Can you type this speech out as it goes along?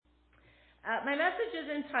My message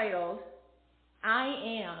is entitled, I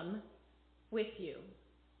Am With You.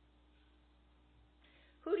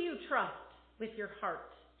 Who do you trust with your heart?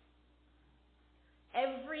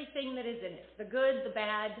 Everything that is in it, the good, the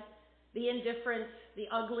bad, the indifferent, the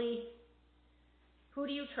ugly. Who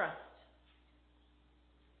do you trust?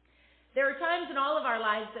 There are times in all of our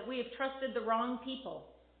lives that we have trusted the wrong people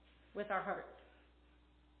with our hearts.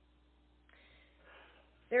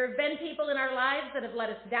 There have been people in our lives that have let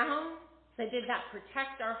us down, that did not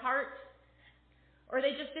protect our heart, or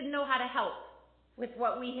they just didn't know how to help with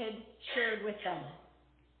what we had shared with them.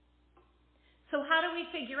 So how do we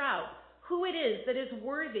figure out who it is that is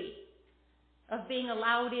worthy of being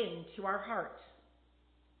allowed into our heart?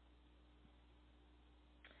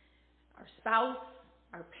 Our spouse,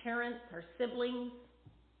 our parents, our siblings,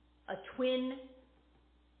 a twin,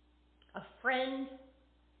 a friend.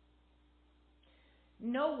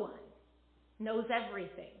 No one knows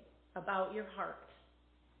everything about your heart.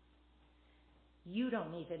 You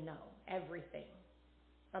don't even know everything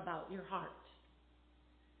about your heart.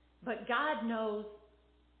 But God knows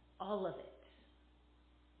all of it.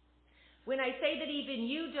 When I say that even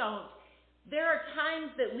you don't, there are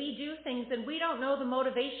times that we do things and we don't know the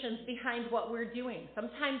motivations behind what we're doing.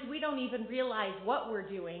 Sometimes we don't even realize what we're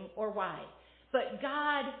doing or why. But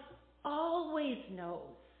God always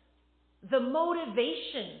knows the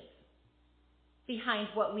motivations behind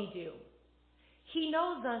what we do. He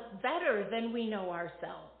knows us better than we know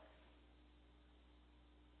ourselves.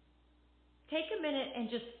 Take a minute and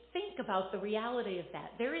just think about the reality of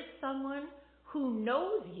that. There is someone who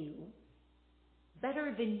knows you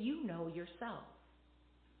better than you know yourself.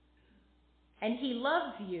 And he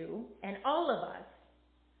loves you and all of us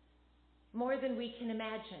more than we can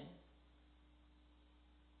imagine.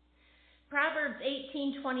 Proverbs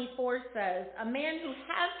 18:24 says, "A man who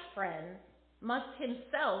has friends must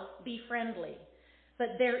himself be friendly,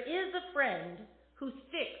 but there is a friend who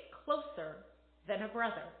sticks closer than a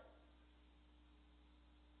brother."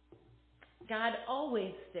 God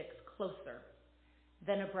always sticks closer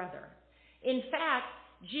than a brother. In fact,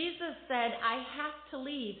 Jesus said, "I have to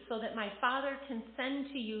leave so that my Father can send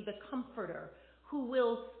to you the Comforter who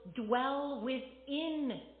will dwell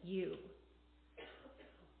within you."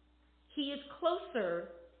 He is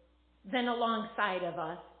closer than alongside of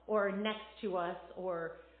us or next to us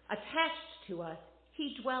or attached to us.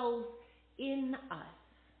 He dwells in us.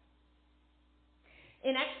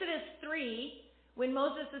 In Exodus 3, when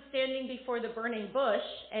Moses is standing before the burning bush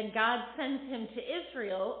and God sends him to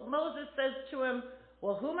Israel, Moses says to him,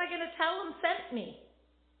 "Well, who am I going to tell them sent me?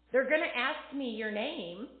 They're going to ask me your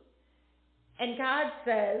name." And God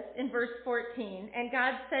says in verse 14, "And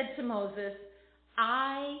God said to Moses,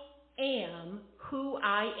 I am who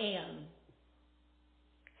I am."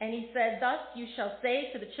 And he said, "Thus you shall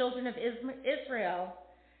say to the children of Israel,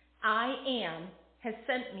 I am has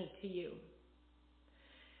sent me to you."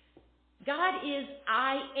 God is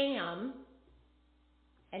I am,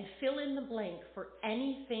 and fill in the blank for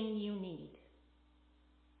anything you need.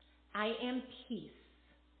 I am peace.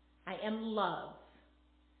 I am love.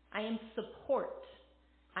 I am support.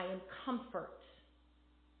 I am comfort.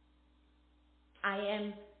 I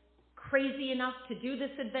am crazy enough to do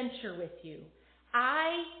this adventure with you.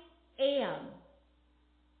 I am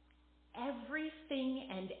everything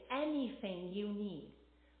and anything you need,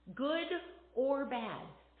 good or bad.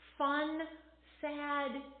 Fun,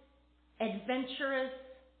 sad, adventurous,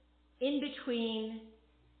 in between.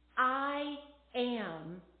 I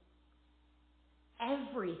am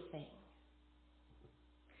everything.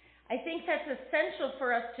 I think that's essential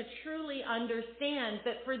for us to truly understand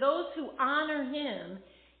that for those who honor him,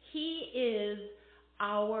 he is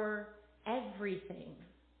our everything.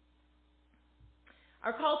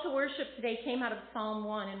 Our call to worship today came out of Psalm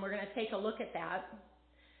 1, and we're going to take a look at that.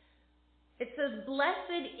 It says,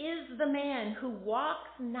 "Blessed is the man who walks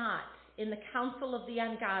not in the counsel of the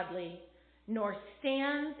ungodly, nor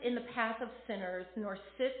stands in the path of sinners, nor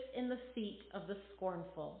sits in the seat of the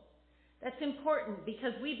scornful." That's important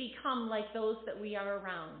because we become like those that we are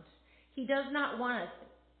around. He does not want us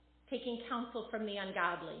taking counsel from the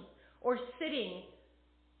ungodly or sitting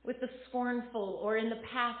with the scornful or in the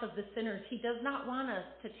path of the sinners. He does not want us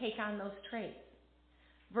to take on those traits.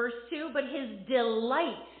 Verse 2, "But his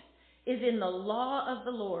delight is in the law of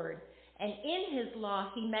the Lord, and in his law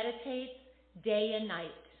he meditates day and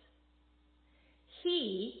night."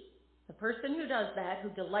 He, the person who does that, who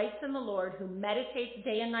delights in the Lord, who meditates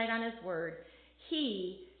day and night on his word,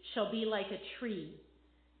 he shall be like a tree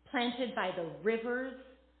planted by the rivers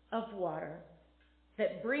of water,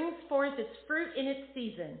 that brings forth its fruit in its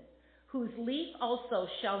season, whose leaf also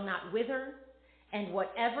shall not wither, and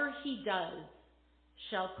whatever he does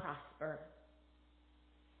shall prosper.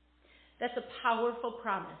 That's a powerful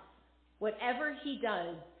promise. Whatever he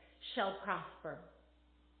does shall prosper.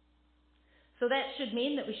 So that should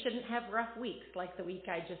mean that we shouldn't have rough weeks like the week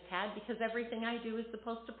I just had, because everything I do is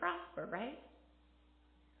supposed to prosper, right?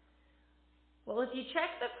 Well, if you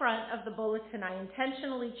check the front of the bulletin, I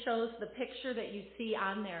intentionally chose the picture that you see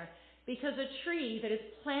on there because a tree that is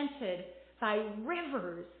planted by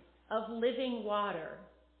rivers of living water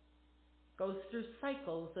goes through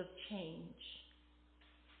cycles of change.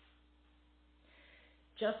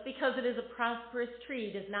 Just because it is a prosperous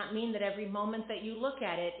tree does not mean that every moment that you look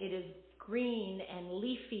at it, it is green and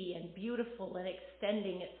leafy and beautiful and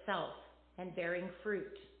extending itself and bearing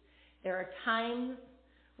fruit. There are times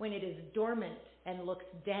when it is dormant and looks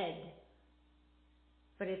dead,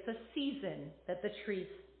 but it's a season that the tree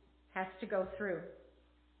has to go through.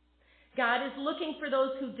 God is looking for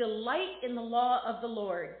those who delight in the law of the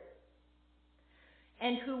Lord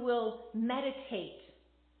and who will meditate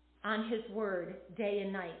on his word day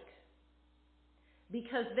and night,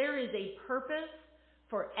 because there is a purpose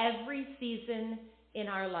for every season in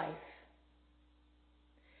our life.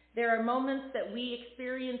 There are moments that we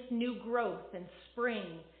experience new growth and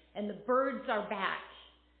spring, and the birds are back,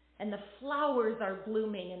 and the flowers are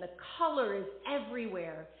blooming, and the color is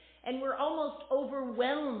everywhere, and we're almost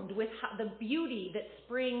overwhelmed with the beauty that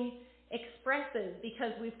spring expresses,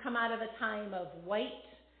 because we've come out of a time of white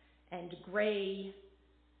and gray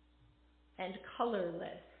and colorless.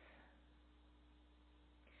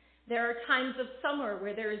 There are times of summer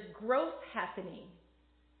where there is growth happening,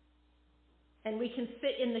 and we can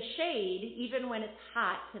sit in the shade even when it's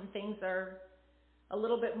hot and things are a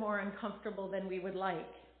little bit more uncomfortable than we would like.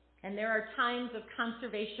 And there are times of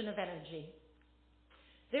conservation of energy.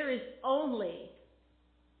 There is only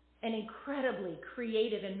an incredibly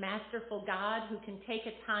creative and masterful God who can take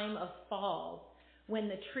a time of fall when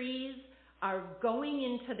the trees are going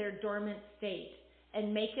into their dormant state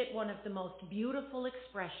and make it one of the most beautiful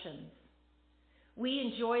expressions. We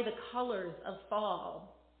enjoy the colors of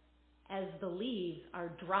fall as the leaves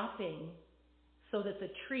are dropping so that the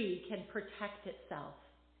tree can protect itself.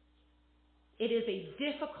 It is a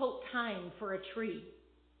difficult time for a tree,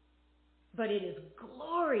 but it is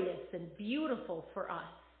glorious and beautiful for us.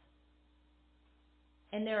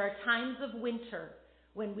 And there are times of winter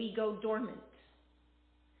when we go dormant,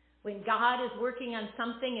 when God is working on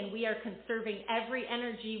something and we are conserving every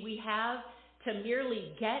energy we have to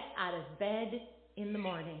merely get out of bed in the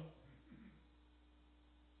morning.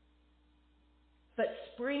 But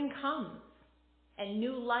spring comes and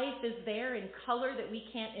new life is there in color that we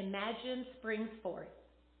can't imagine springs forth.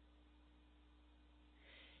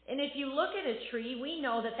 And if you look at a tree, we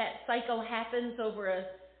know that that cycle happens over a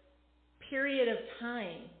period of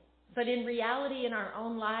time. But in reality, in our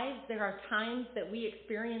own lives, there are times that we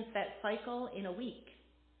experience that cycle in a week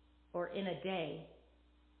or in a day.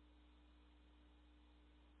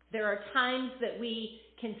 There are times that we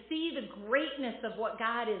can see the greatness of what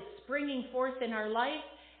God is springing forth in our life,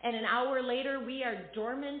 and an hour later we are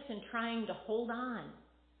dormant and trying to hold on.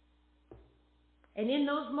 And in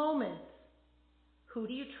those moments, who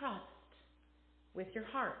do you trust with your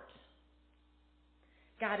heart?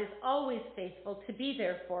 God is always faithful to be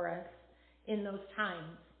there for us in those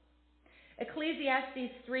times.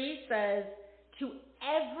 Ecclesiastes 3 says, "To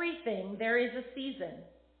everything there is a season,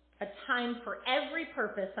 a time for every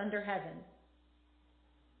purpose under heaven.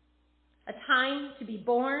 A time to be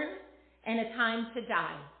born and a time to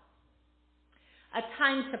die. A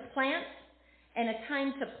time to plant and a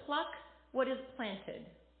time to pluck what is planted."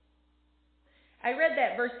 I read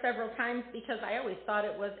that verse several times because I always thought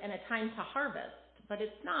it was "and a time to harvest." But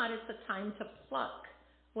it's not. It's a time to pluck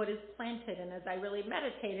what is planted. And as I really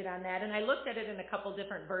meditated on that, and I looked at it in a couple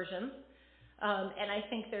different versions, and I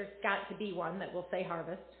think there's got to be one that will say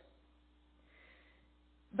harvest.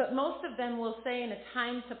 But most of them will say "in a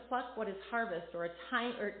time to pluck what is harvest," or a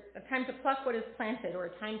time to pluck what is planted, or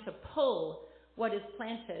a time to pull what is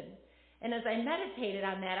planted. And as I meditated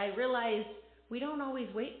on that, I realized we don't always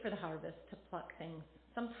wait for the harvest to pluck things.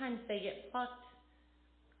 Sometimes they get plucked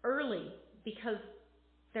early because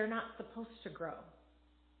they're not supposed to grow.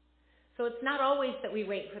 So it's not always that we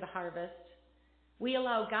wait for the harvest. We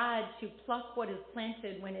allow God to pluck what is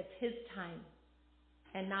planted when it's his time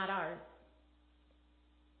and not ours.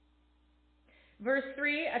 Verse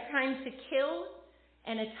 3, "a time to kill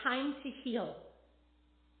and a time to heal.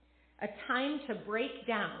 A time to break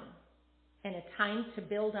down and a time to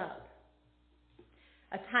build up.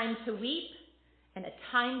 A time to weep and a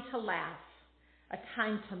time to laugh. A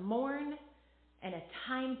time to mourn and a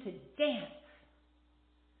time to dance.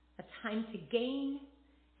 a time to gain,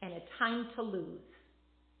 and a time to lose.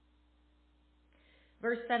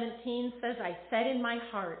 Verse 17 says, I said in my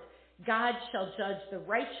heart, God shall judge the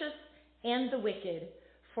righteous and the wicked,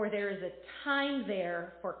 for there is a time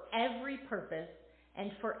there for every purpose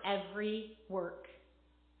and for every work.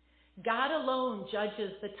 God alone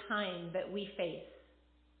judges the time that we face.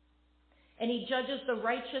 And he judges the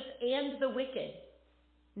righteous and the wicked.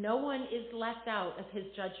 No one is left out of his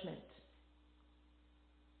judgment.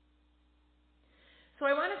 So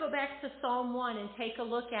I want to go back to Psalm 1 and take a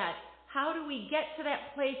look at how do we get to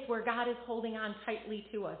that place where God is holding on tightly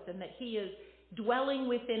to us and that he is dwelling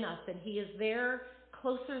within us and he is there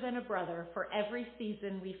closer than a brother for every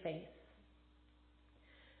season we face.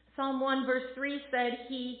 Psalm 1 verse 3 said,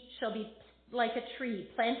 he shall be like a tree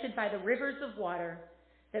planted by the rivers of water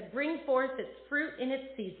that bring forth its fruit in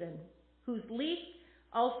its season, whose leaf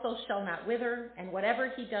also shall not wither, and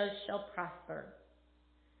whatever he does shall prosper.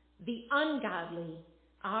 The ungodly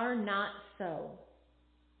are not so,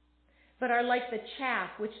 but are like the chaff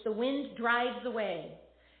which the wind drives away.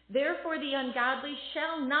 Therefore the ungodly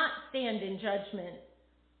shall not stand in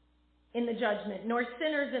the judgment, nor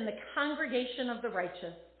sinners in the congregation of the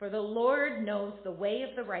righteous. For the Lord knows the way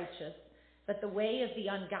of the righteous, but the way of the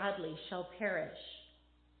ungodly shall perish.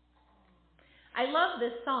 I love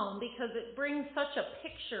this psalm because it brings such a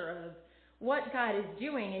picture of what God is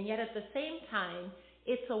doing, and yet at the same time,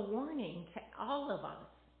 it's a warning to all of us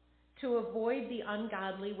to avoid the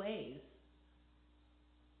ungodly ways.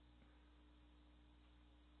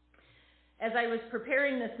 As I was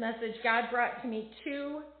preparing this message, God brought to me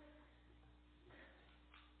two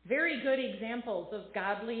very good examples of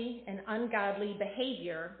godly and ungodly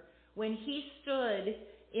behavior when he stood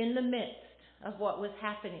in the midst of what was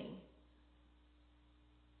happening.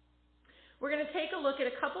 We're going to take a look at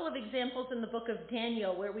a couple of examples in the book of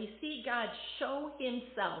Daniel where we see God show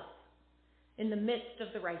himself in the midst of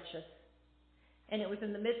the righteous. And it was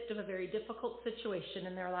in the midst of a very difficult situation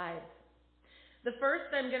in their lives. The first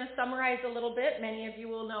I'm going to summarize a little bit. Many of you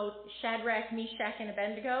will know Shadrach, Meshach, and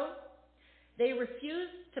Abednego. They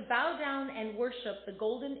refused to bow down and worship the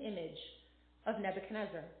golden image of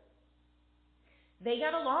Nebuchadnezzar. They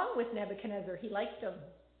got along with Nebuchadnezzar. He liked them.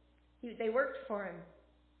 They worked for him.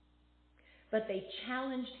 But they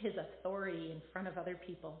challenged his authority in front of other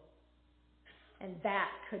people. And that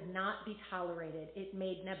could not be tolerated. It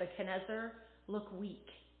made Nebuchadnezzar look weak.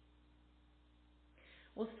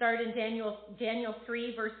 We'll start in Daniel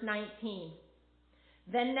 3, verse 19.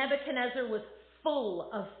 Then Nebuchadnezzar was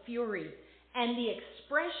full of fury, and the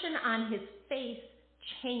expression on his face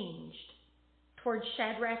changed towards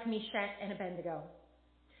Shadrach, Meshach, and Abednego.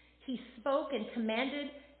 He spoke and commanded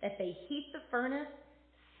that they heat the furnace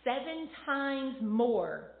 7 times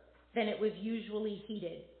more than it was usually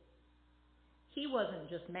heated. He wasn't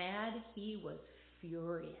just mad, he was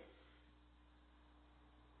furious.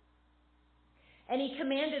 And he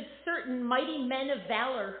commanded certain mighty men of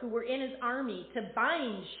valor who were in his army to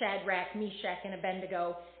bind Shadrach, Meshach, and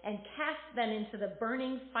Abednego and cast them into the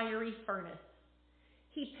burning fiery furnace.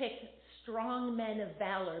 He picked strong men of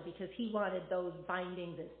valor because he wanted those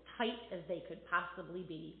bindings as tight as they could possibly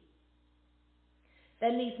be.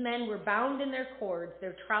 Then these men were bound in their cords,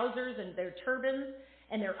 their trousers and their turbans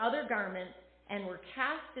and their other garments, and were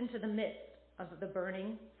cast into the midst of the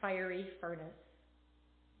burning fiery furnace.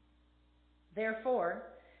 Therefore,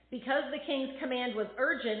 because the king's command was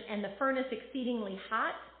urgent and the furnace exceedingly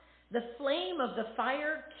hot, the flame of the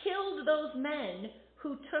fire killed those men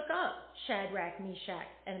who took up Shadrach, Meshach,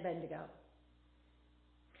 and Abednego.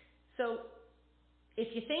 So, if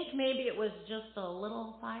you think maybe it was just a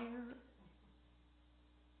little fire,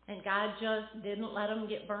 and God just didn't let them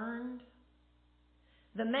get burned,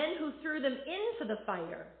 the men who threw them into the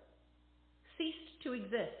fire ceased to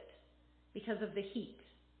exist because of the heat.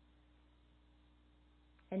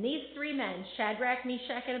 And these 3 men, Shadrach,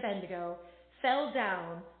 Meshach, and Abednego, fell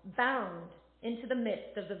down, bound into the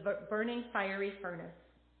midst of the burning fiery furnace.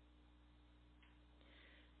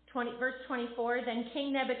 Verse 24, then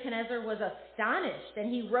King Nebuchadnezzar was astonished,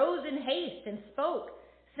 and he rose in haste and spoke,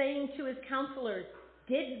 saying to his counselors,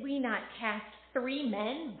 did we not cast 3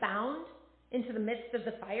 men bound into the midst of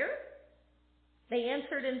the fire? They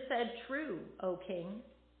answered and said, true, O king.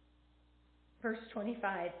 Verse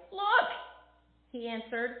 25, look! He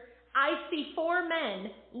answered, I see 4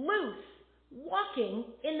 men loose, walking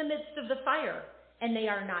in the midst of the fire, and they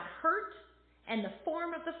are not hurt, and the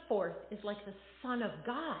form of the 4th is like the Son of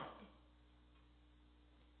God.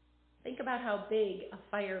 Think about how big a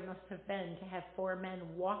fire must have been to have 4 men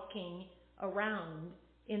walking around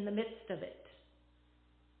in the midst of it.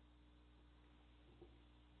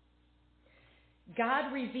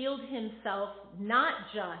 God revealed himself not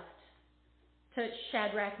just to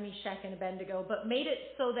Shadrach, Meshach, and Abednego, but made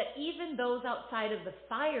it so that even those outside of the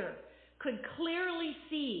fire could clearly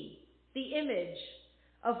see the image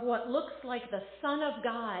of what looks like the Son of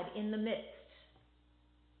God in the midst.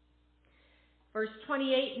 Verse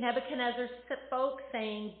 28, Nebuchadnezzar spoke,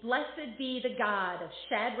 saying, "Blessed be the God of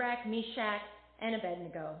Shadrach, Meshach, and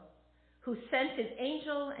Abednego, who sent his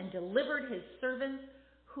angel and delivered his servants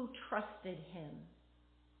who trusted him."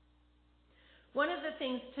 One of the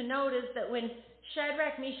things to note is that when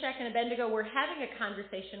Shadrach, Meshach, and Abednego were having a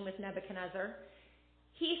conversation with Nebuchadnezzar,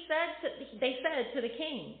 they said to the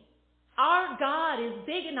king, "Our God is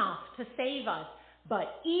big enough to save us,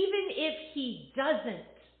 but even if he doesn't,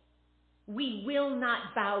 we will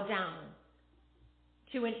not bow down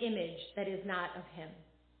to an image that is not of him."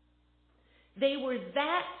 They were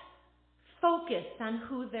that focused on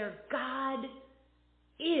who their God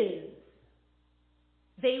is.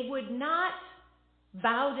 They would not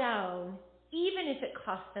bow down even if it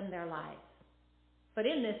cost them their lives. But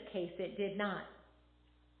in this case, it did not.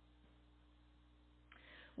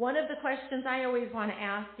 One of the questions I always want to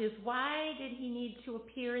ask is, why did he need to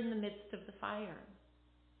appear in the midst of the fire?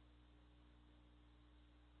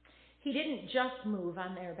 He didn't just move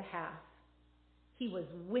on their behalf. He was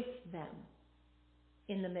with them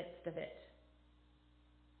in the midst of it.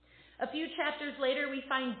 A few chapters later, we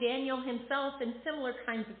find Daniel himself in similar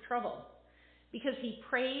kinds of trouble because he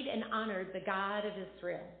prayed and honored the God of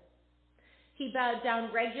Israel. He bowed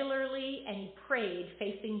down regularly and he prayed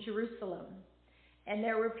facing Jerusalem. And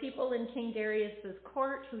there were people in King Darius's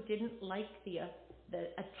court who didn't like the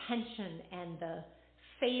attention and the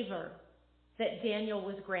favor that Daniel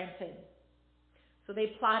was granted. So they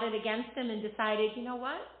plotted against him and decided, you know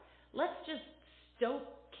what? Let's just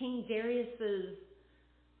stoke King Darius's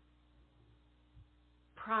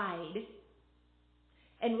pride,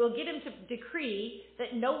 and we'll get him to decree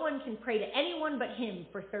that no one can pray to anyone but him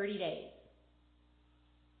for 30 days.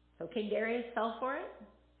 So King Darius fell for it,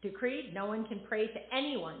 decreed no one can pray to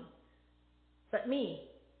anyone but me.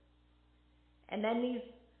 And then these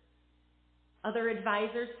other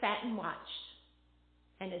advisors sat and watched.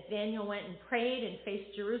 And as Daniel went and prayed and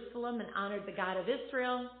faced Jerusalem and honored the God of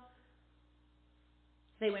Israel,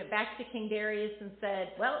 they went back to King Darius and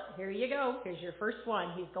said, "Well, here you go. Here's your first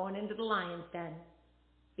one. He's going into the lion's den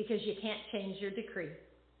because you can't change your decree."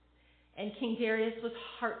 And King Darius was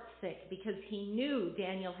heartsick because he knew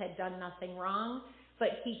Daniel had done nothing wrong,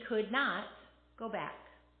 but he could not go back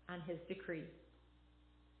on his decree.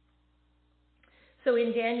 So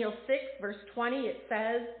in Daniel 6, verse 20, it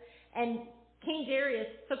says, King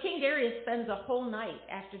Darius spends a whole night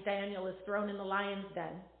after Daniel is thrown in the lion's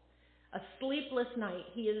den. A sleepless night.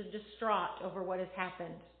 He is distraught over what has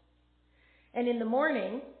happened. And in the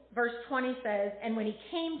morning, verse 20 says, "And when he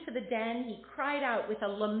came to the den, he cried out with a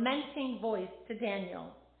lamenting voice to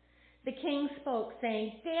Daniel. The king spoke,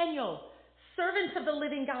 saying, 'Daniel, servant of the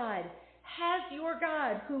living God, has your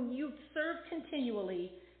God, whom you've served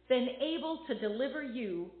continually, been able to deliver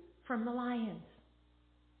you from the lions?'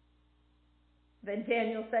 Then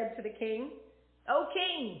Daniel said to the king, 'O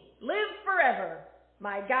king, live forever.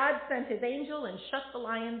 My God sent his angel and shut the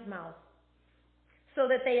lion's mouth, so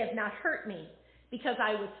that they have not hurt me, because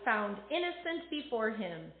I was found innocent before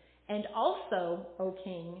him. And also, O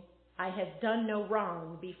king, I have done no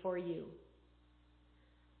wrong before you.'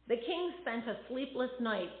 The king spent a sleepless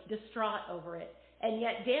night distraught over it, and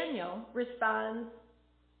yet Daniel responds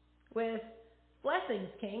with, 'Blessings,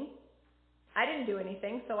 king. I didn't do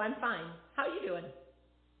anything, so I'm fine. How you doing?'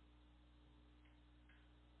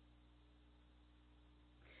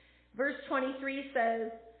 Verse 23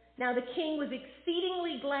 says, 'Now the king was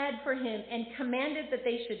exceedingly glad for him and commanded that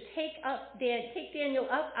they should take Daniel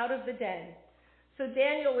up out of the den. So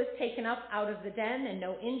Daniel was taken up out of the den, and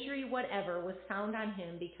no injury whatever was found on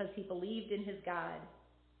him because he believed in his God.'"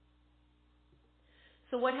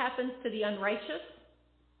 So what happens to the unrighteous?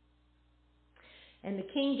 "And the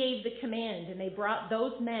king gave the command, and they brought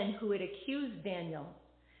those men who had accused Daniel,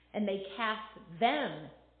 and they cast them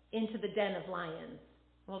into the den of lions."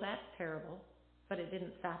 Well, that's terrible, but it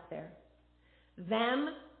didn't stop there.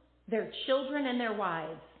 "Them, their children, and their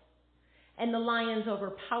wives. And the lions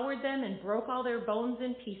overpowered them and broke all their bones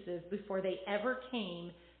in pieces before they ever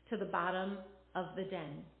came to the bottom of the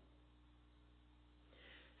den."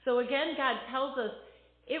 So again, God tells us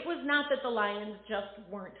it was not that the lions just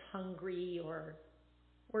weren't hungry or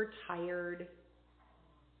were tired.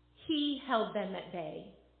 He held them at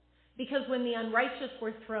bay. Because when the unrighteous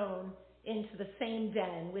were thrown into the same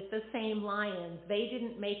den with the same lions, they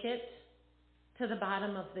didn't make it to the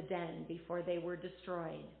bottom of the den before they were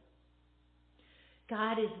destroyed.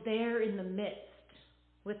 God is there in the midst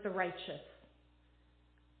with the righteous,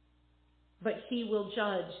 but he will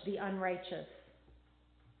judge the unrighteous.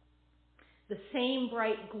 The same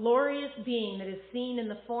bright, glorious being that is seen in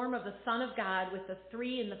the form of the Son of God with the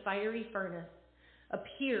three in the fiery furnace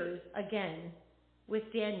appears again with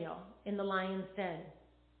Daniel in the lion's den.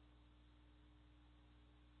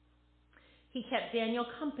 He kept Daniel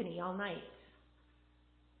company all night.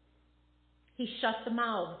 He shut the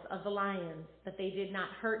mouths of the lions that they did not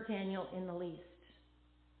hurt Daniel in the least.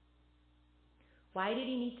 Why did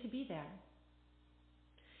he need to be there?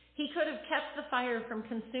 He could have kept the fire from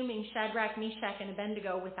consuming Shadrach, Meshach, and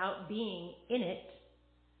Abednego without being in it.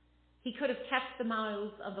 He could have kept the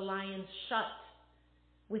mouths of the lions shut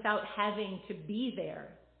without having to be there.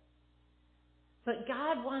 But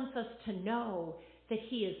God wants us to know that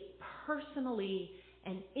he is personally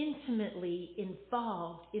and intimately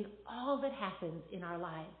involved in all that happens in our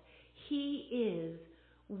lives. He is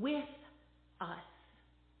with us.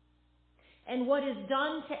 And what is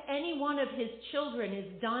done to any one of his children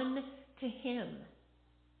is done to him.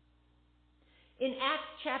 In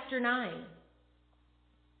Acts chapter 9,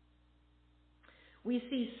 we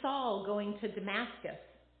see Saul going to Damascus.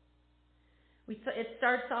 It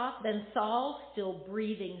starts off, then Saul, still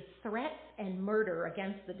breathing threats and murder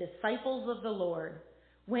against the disciples of the Lord,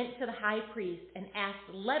 went to the high priest and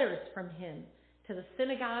asked letters from him to the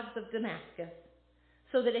synagogues of Damascus,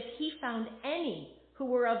 so that if he found any who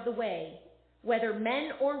were of the way, whether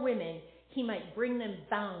men or women, he might bring them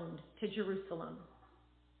bound to Jerusalem.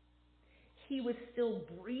 He was still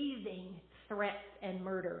breathing threats and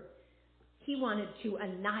murder. He wanted to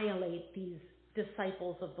annihilate these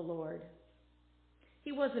disciples of the Lord.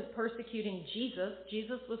 He wasn't persecuting Jesus.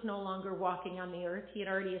 Jesus was no longer walking on the earth. He had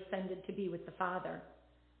already ascended to be with the Father.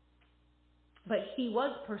 But he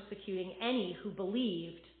was persecuting any who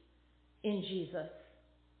believed in Jesus.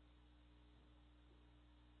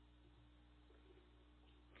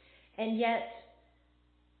 And yet,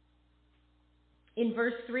 in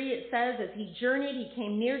verse 3 it says, as he journeyed, he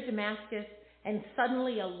came near Damascus, and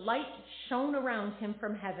suddenly a light shone around him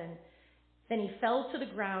from heaven. Then he fell to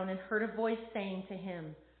the ground and heard a voice saying to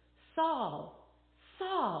him, Saul,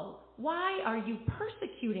 Saul, why are you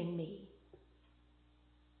persecuting me?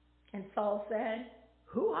 And Saul said,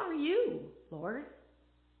 Who are you, Lord?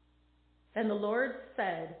 Then the Lord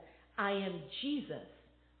said, I am Jesus,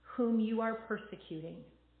 whom you are persecuting.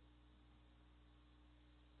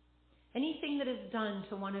 Anything that is done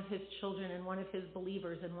to one of his children and one of his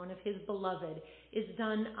believers and one of his beloved is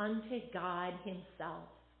done unto God himself.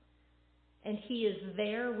 And he is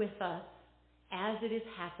there with us as it is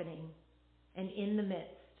happening and in the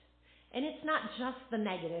midst. And it's not just the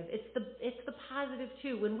negative, it's the positive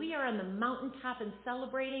too. When we are on the mountaintop and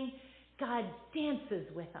celebrating, God dances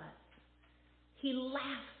with us. He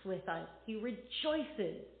laughs with us. He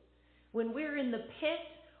rejoices. When we're in the pit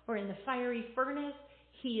or in the fiery furnace,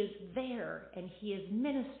 he is there and he is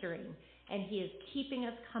ministering and he is keeping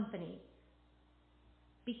us company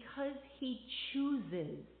because he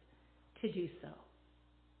chooses to do so.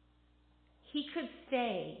 He could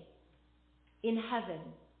stay in heaven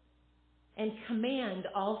and command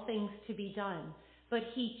all things to be done, but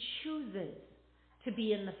he chooses to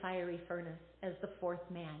be in the fiery furnace as the fourth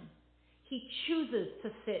man. He chooses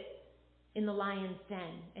to sit in the lion's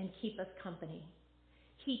den and keep us company.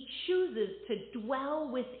 He chooses to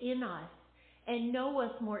dwell within us and know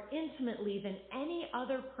us more intimately than any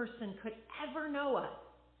other person could ever know us,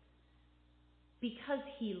 because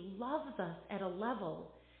he loves us at a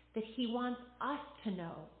level that he wants us to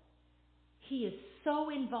know. He is so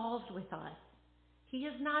involved with us. He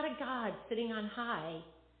is not a God sitting on high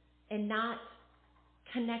and not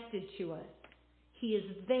connected to us. He is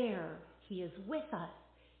there. He is with us.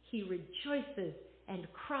 He rejoices and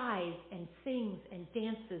cries and sings and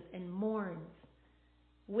dances and mourns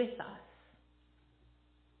with us.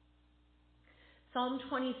 Psalm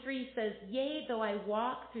 23 says, Yea, though I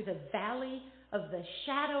walk through the valley of the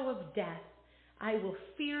shadow of death, I will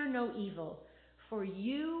fear no evil, for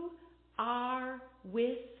you are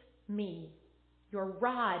with me. Your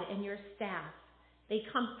rod and your staff, they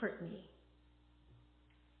comfort me.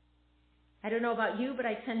 I don't know about you, but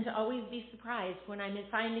I tend to always be surprised when I'm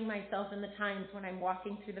finding myself in the times when I'm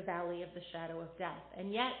walking through the valley of the shadow of death.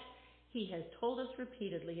 And yet, he has told us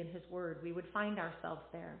repeatedly in his word we would find ourselves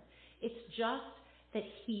there. It's just that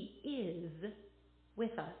he is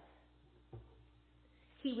with us.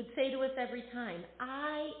 He would say to us every time,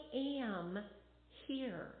 I am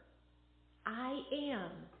here. I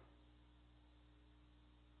am.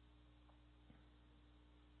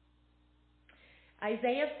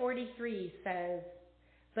 Isaiah 43 says,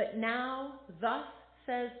 But now, thus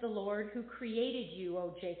says the Lord, who created you,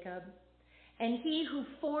 O Jacob, and he who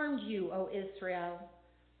formed you, O Israel.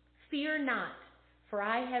 Fear not, for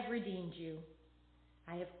I have redeemed you.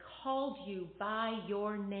 I have called you by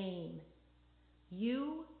your name.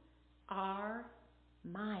 You are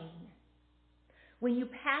mine. When you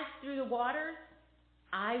pass through the waters,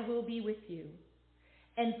 I will be with you.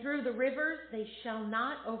 And through the rivers, they shall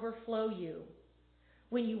not overflow you.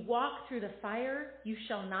 When you walk through the fire, you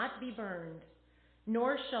shall not be burned,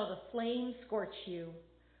 nor shall the flame scorch you.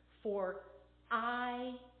 For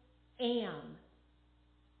I am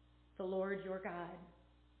the Lord your God.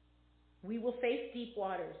 We will face deep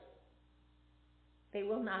waters. They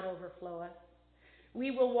will not overflow us.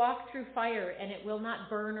 We will walk through fire, and it will not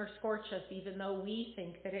burn or scorch us, even though we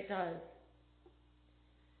think that it does.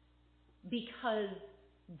 Because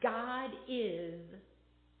God is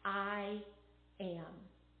I am.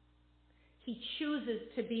 He chooses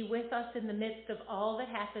to be with us in the midst of all that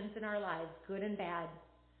happens in our lives, good and bad.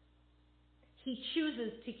 He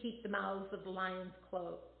chooses to keep the mouths of the lions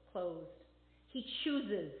closed. He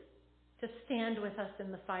chooses to stand with us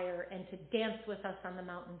in the fire and to dance with us on the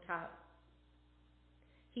mountaintop.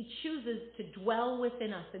 He chooses to dwell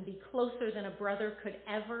within us and be closer than a brother could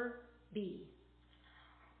ever be.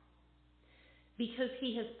 Because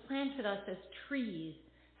he has planted us as trees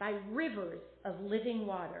by rivers of living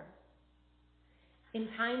water. In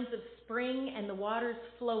times of spring and the waters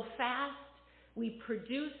flow fast, we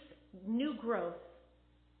produce new growth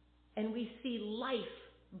and we see life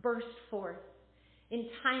burst forth. In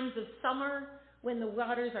times of summer, when the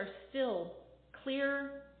waters are still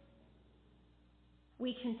clear,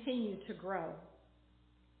 we continue to grow.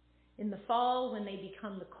 In the fall, when they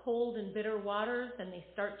become the cold and bitter waters and they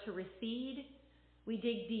start to recede, we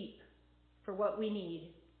dig deep for what we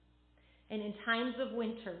need. And in times of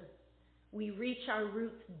winter, we reach our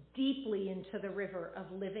roots deeply into the river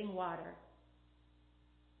of living water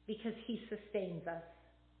because he sustains us.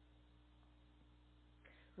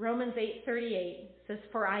 Romans 8:38 says,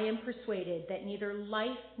 "For I am persuaded that neither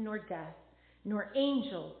life nor death, nor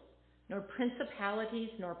angels, nor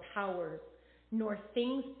principalities, nor powers, nor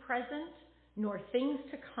things present, nor things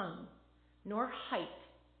to come, nor height,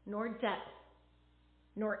 nor depth,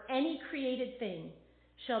 nor any created thing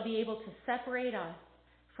shall be able to separate us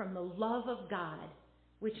from the love of God,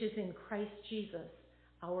 which is in Christ Jesus,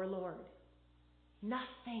 our Lord."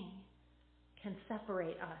 Nothing can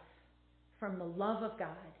separate us from the love of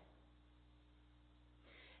God.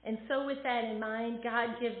 And so with that in mind,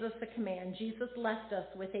 God gives us a command. Jesus left us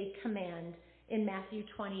with a command in Matthew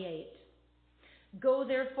 28. "Go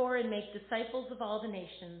therefore and make disciples of all the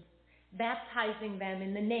nations, baptizing them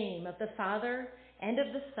in the name of the Father and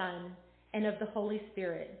of the Son and of the Holy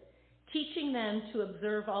Spirit, teaching them to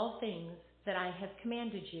observe all things that I have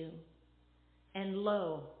commanded you. And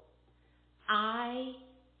lo, I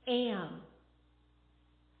am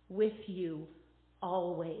with you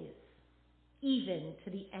always, even to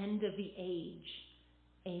the end of the age.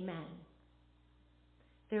 Amen."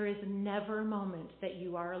 There is never a moment that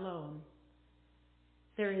you are alone.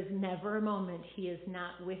 There is never a moment he is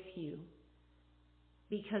not with you,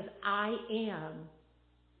 because I am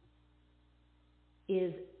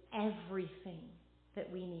is everything that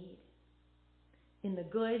we need. In the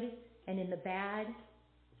good and in the bad,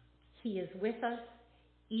 he is with us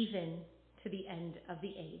even to the end of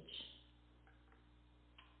the age.